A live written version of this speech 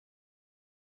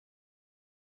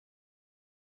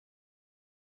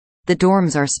The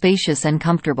dorms are spacious and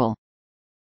comfortable.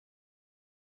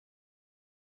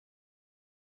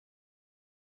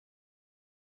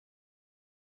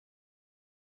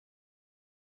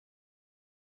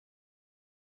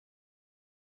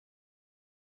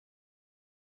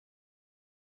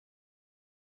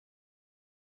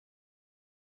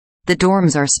 The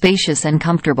dorms are spacious and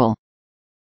comfortable.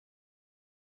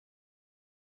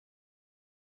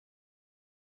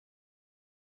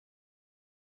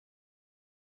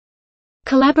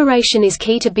 Collaboration is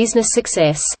key to business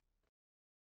success.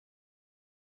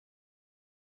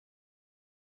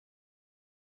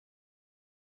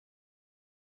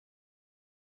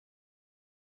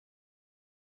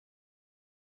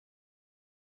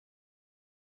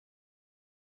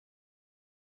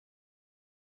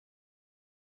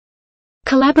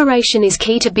 Collaboration is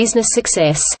key to business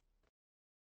success.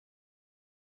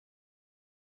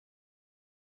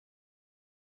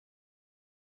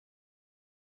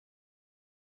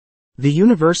 The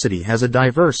university has a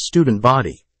diverse student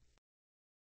body.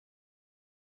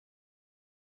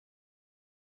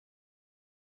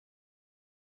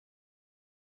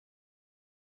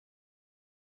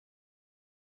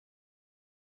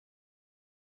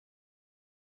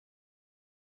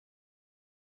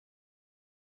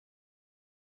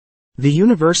 The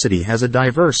university has a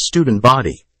diverse student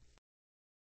body.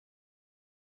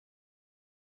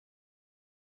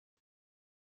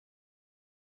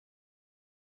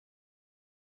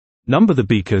 Number the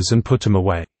beakers and put them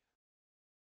away.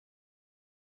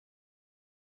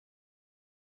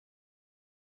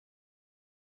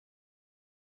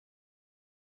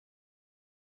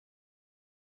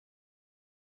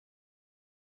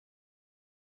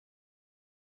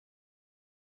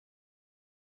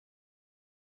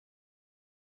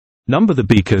 Number the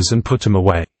beakers and put them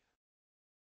away.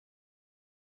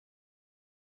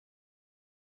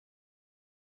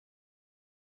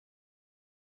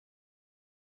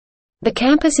 The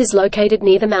campus is located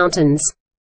near the mountains.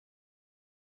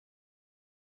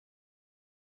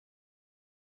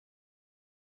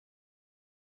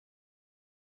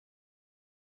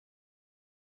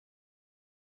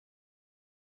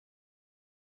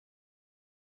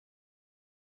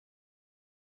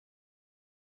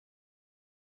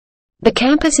 The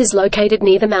campus is located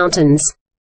near the mountains.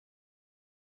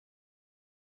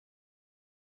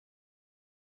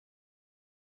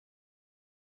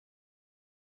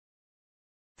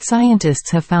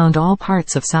 Scientists have found all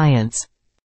parts of science.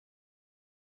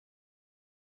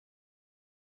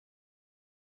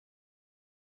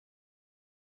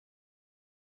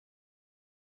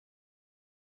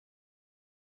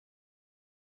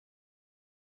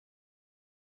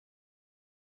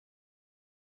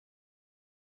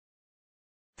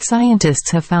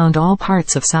 Scientists have found all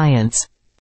parts of science.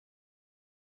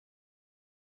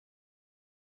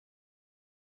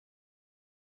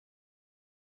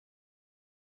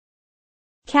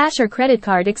 Cash or credit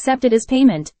card accepted as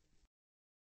payment.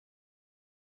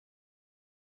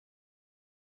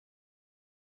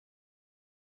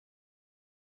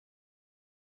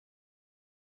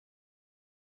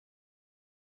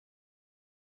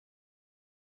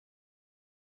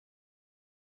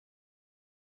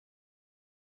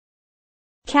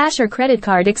 Cash or credit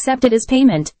card accepted as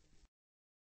payment.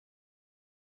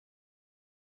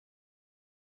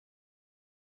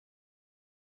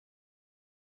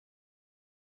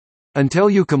 Until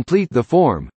you complete the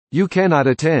form, you cannot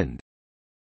attend.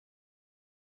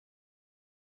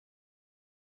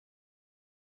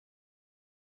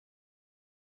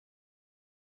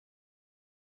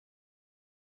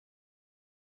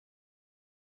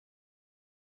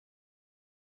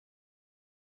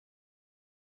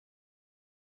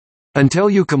 Until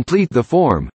you complete the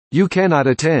form, you cannot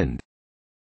attend.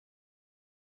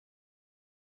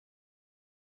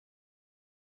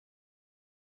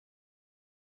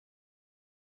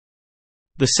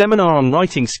 The seminar on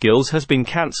writing skills has been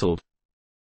cancelled.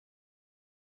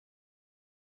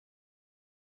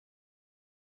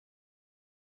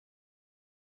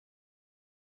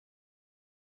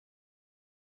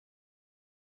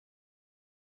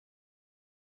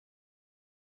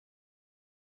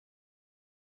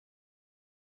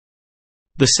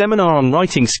 The seminar on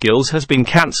writing skills has been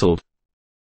cancelled.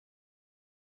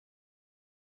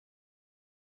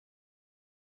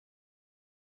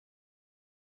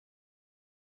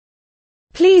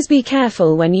 Please be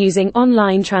careful when using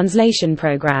online translation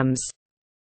programs.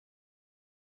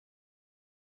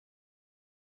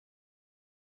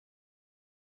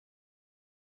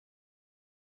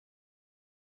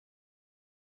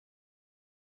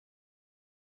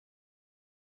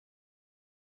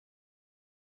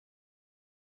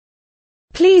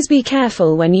 Please be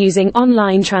careful when using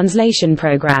online translation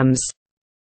programs.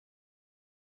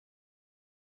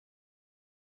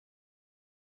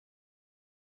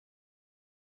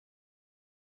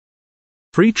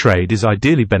 Free trade is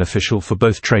ideally beneficial for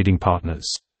both trading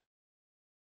partners.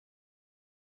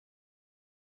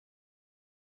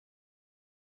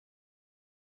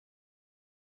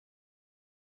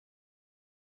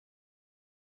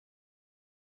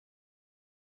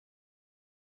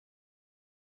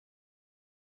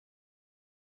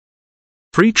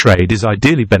 Free trade is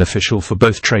ideally beneficial for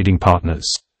both trading partners.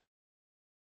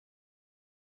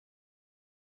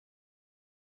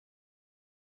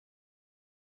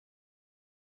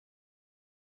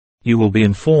 You will be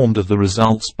informed of the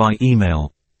results by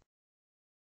email.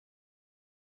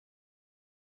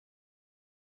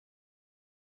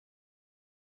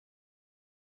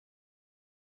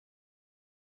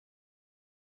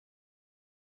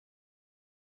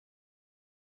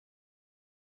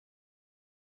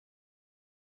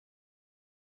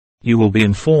 You will be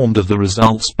informed of the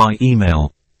results by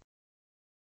email.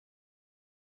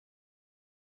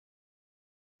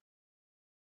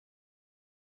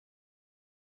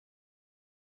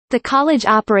 The college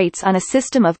operates on a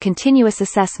system of continuous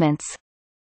assessments.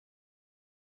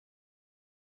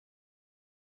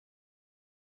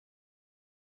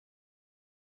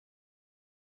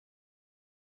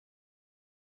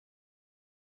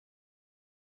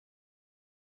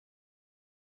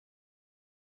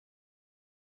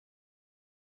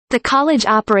 The college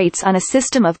operates on a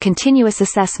system of continuous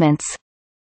assessments.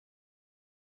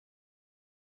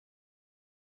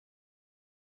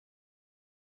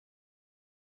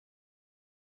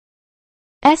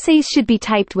 Essays should be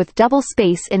typed with double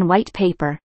space in white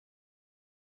paper.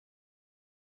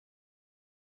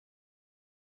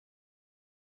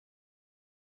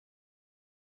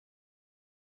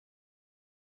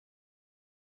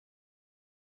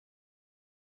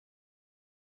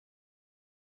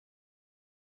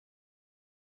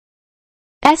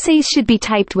 Essays should be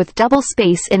typed with double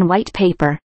space in white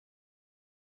paper.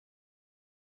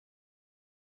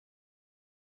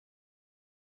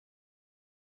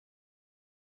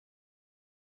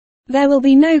 There will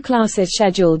be no classes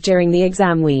scheduled during the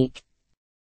exam week.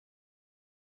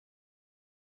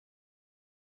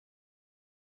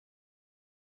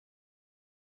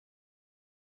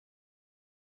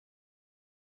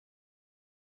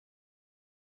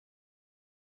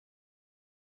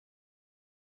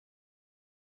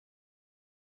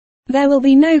 There will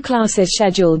be no classes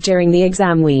scheduled during the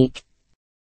exam week.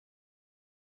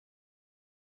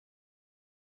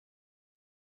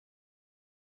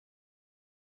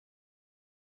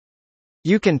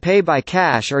 You can pay by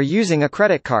cash or using a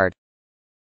credit card.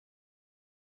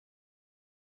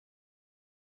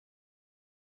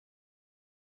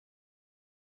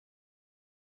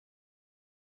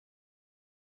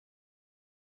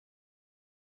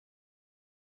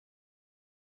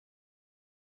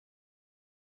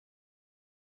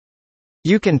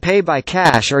 You can pay by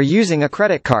cash or using a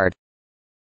credit card.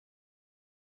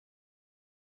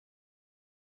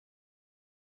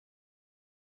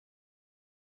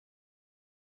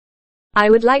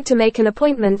 I would like to make an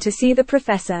appointment to see the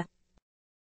professor.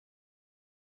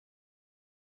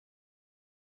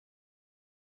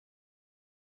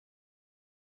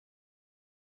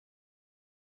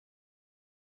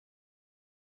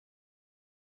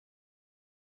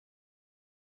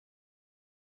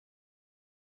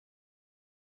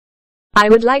 I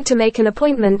would like to make an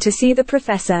appointment to see the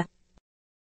professor.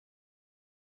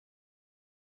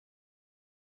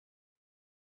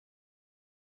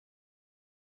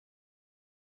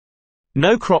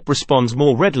 No crop responds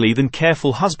more readily than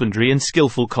careful husbandry and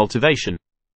skillful cultivation.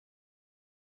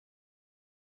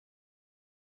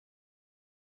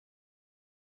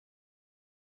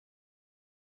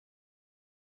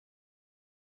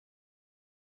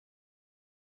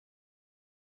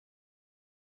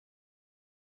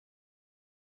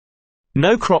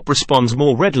 No crop responds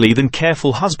more readily than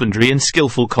careful husbandry and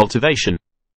skillful cultivation.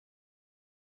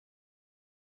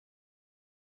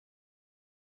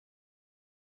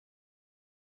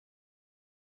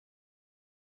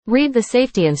 Read the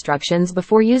safety instructions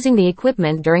before using the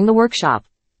equipment during the workshop.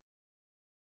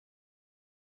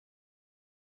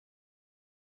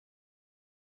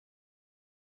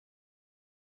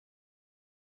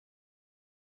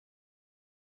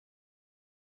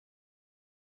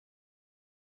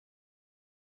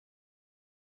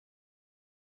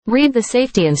 Read the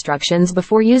safety instructions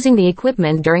before using the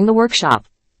equipment during the workshop.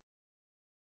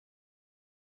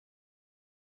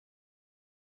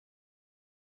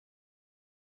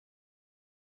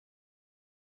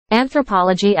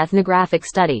 Anthropology ethnographic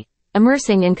study.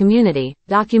 immersing in community,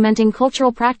 documenting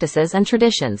cultural practices and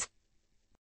traditions.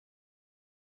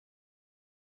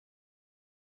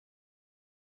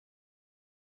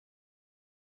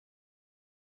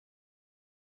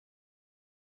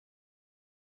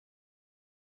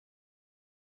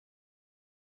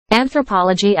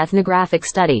 Anthropology ethnographic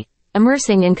study,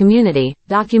 immersing in community,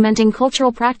 documenting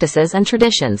cultural practices and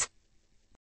traditions.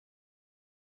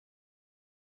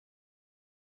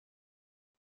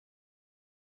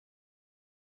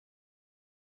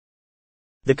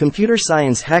 The Computer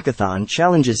Science Hackathon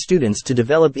challenges students to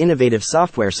develop innovative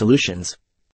software solutions.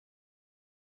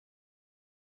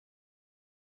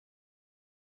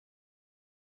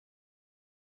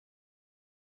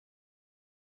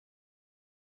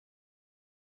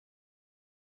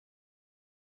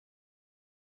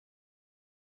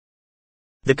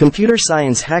 The Computer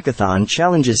Science Hackathon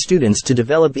challenges students to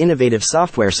develop innovative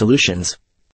software solutions.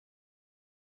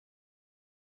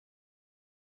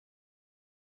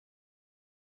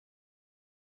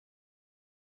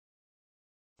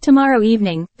 Tomorrow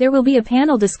evening, there will be a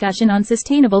panel discussion on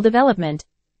sustainable development.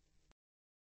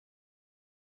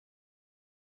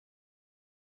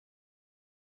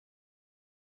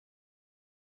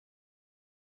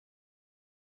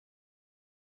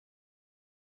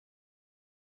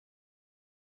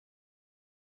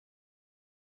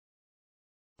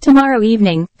 Tomorrow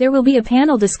evening, there will be a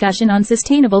panel discussion on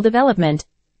sustainable development.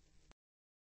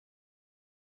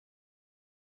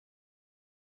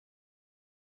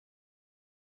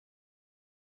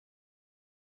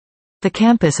 The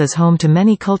campus is home to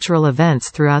many cultural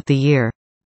events throughout the year.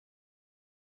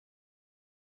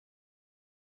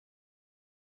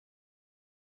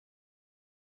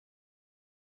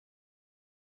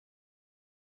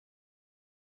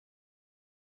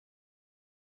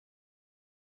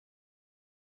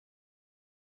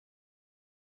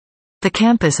 The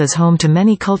campus is home to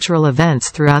many cultural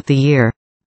events throughout the year.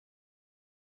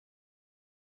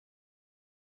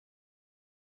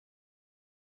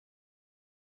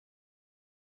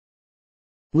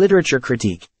 Literature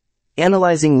critique.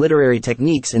 Analyzing literary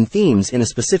techniques and themes in a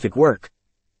specific work.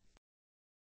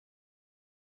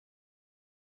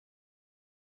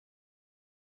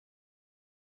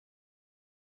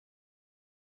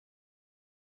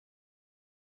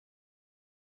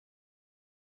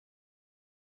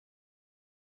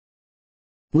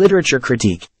 Literature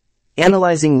critique.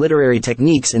 Analyzing literary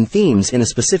techniques and themes in a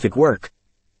specific work.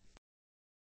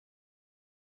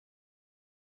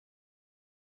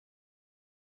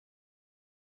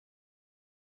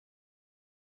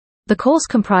 The course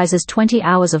comprises 20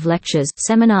 hours of lectures,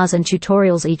 seminars and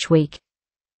tutorials each week.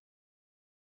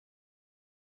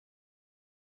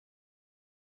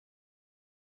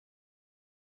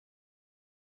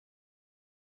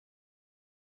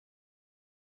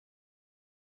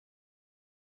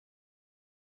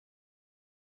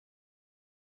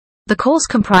 The course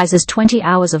comprises 20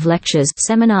 hours of lectures,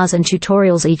 seminars and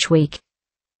tutorials each week.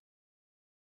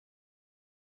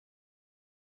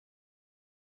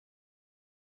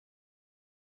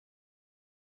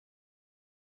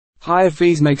 Higher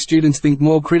fees make students think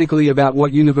more critically about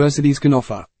what universities can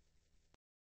offer.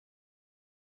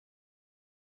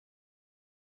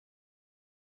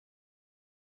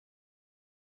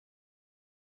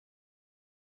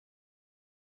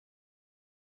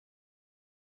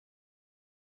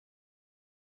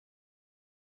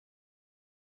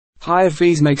 Higher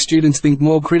fees make students think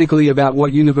more critically about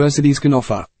what universities can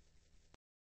offer.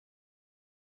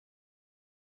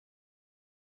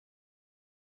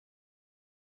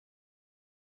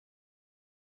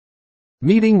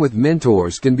 Meeting with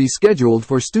mentors can be scheduled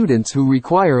for students who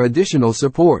require additional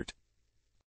support.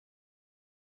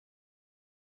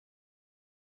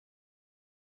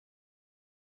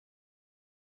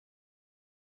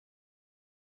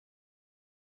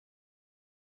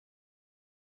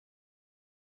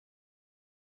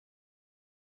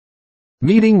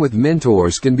 Meeting with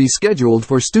mentors can be scheduled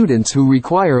for students who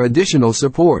require additional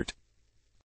support.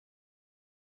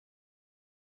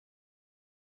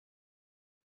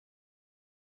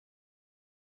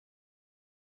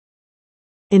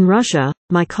 In Russia,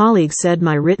 my colleague said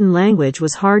my written language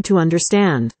was hard to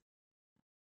understand.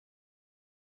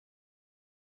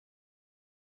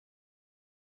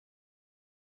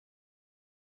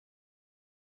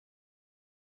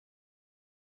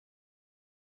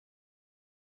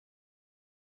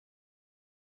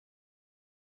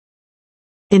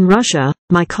 In Russia,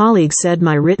 my colleague said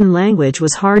my written language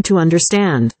was hard to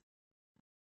understand.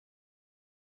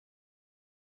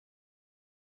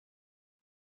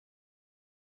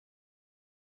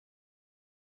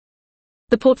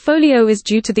 The portfolio is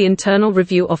due to the Internal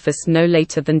Review Office no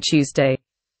later than Tuesday.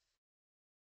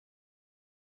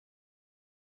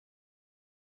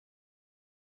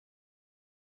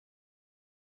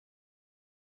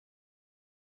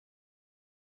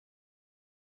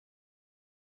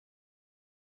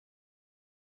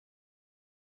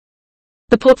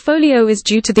 The portfolio is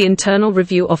due to the Internal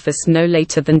Review Office no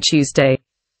later than Tuesday.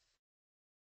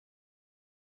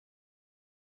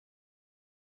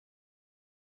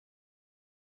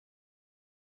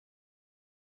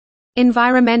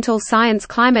 Environmental science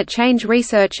climate change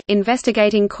research,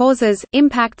 investigating causes,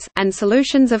 impacts, and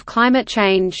solutions of climate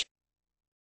change.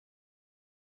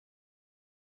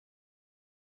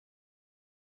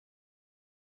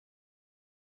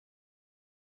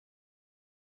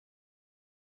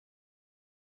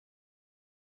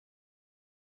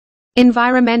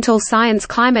 Environmental science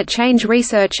climate change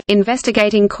research,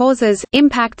 investigating causes,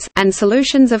 impacts, and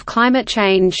solutions of climate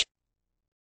change.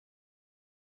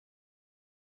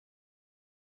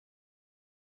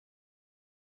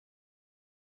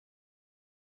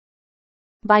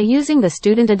 By using the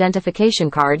student identification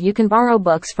card, you can borrow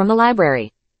books from the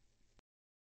library.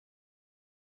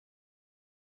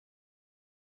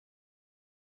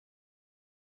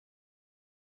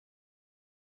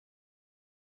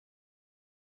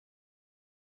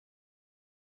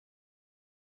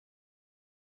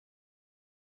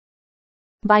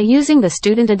 By using the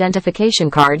student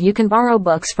identification card, you can borrow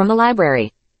books from the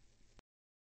library.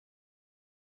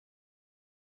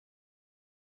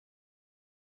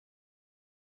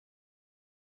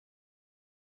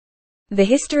 The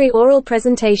history oral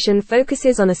presentation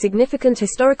focuses on a significant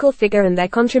historical figure and their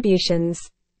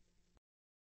contributions.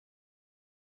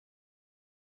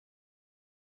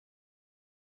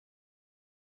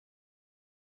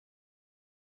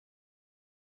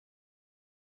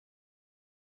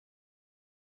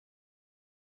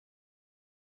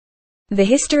 The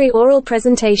history oral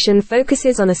presentation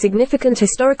focuses on a significant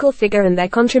historical figure and their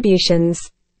contributions.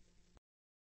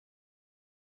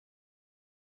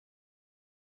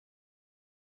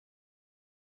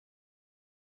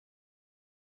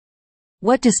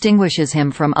 What distinguishes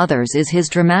him from others is his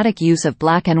dramatic use of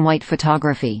black and white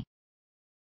photography.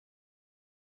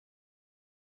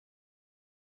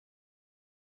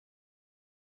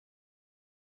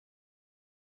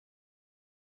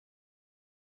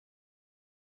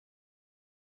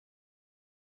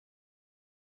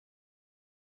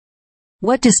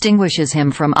 What distinguishes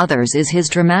him from others is his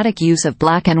dramatic use of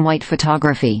black and white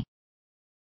photography.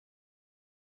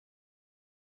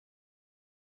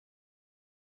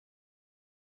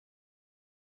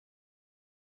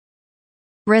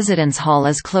 Residence hall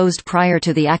is closed prior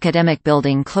to the academic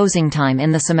building closing time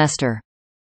in the semester.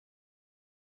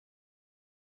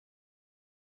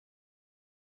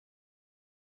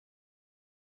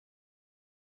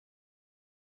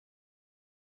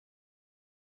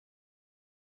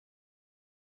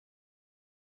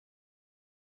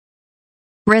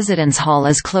 Residence hall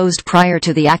is closed prior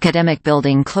to the academic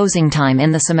building closing time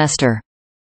in the semester.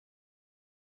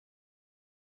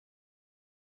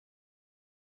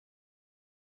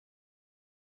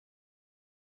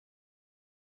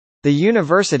 The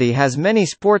university has many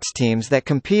sports teams that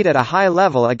compete at a high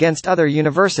level against other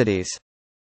universities.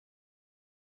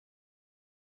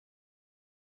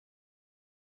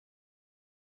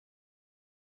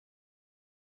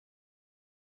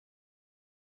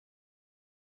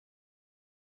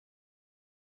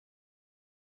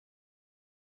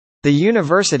 The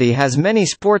university has many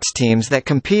sports teams that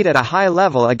compete at a high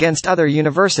level against other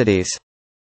universities.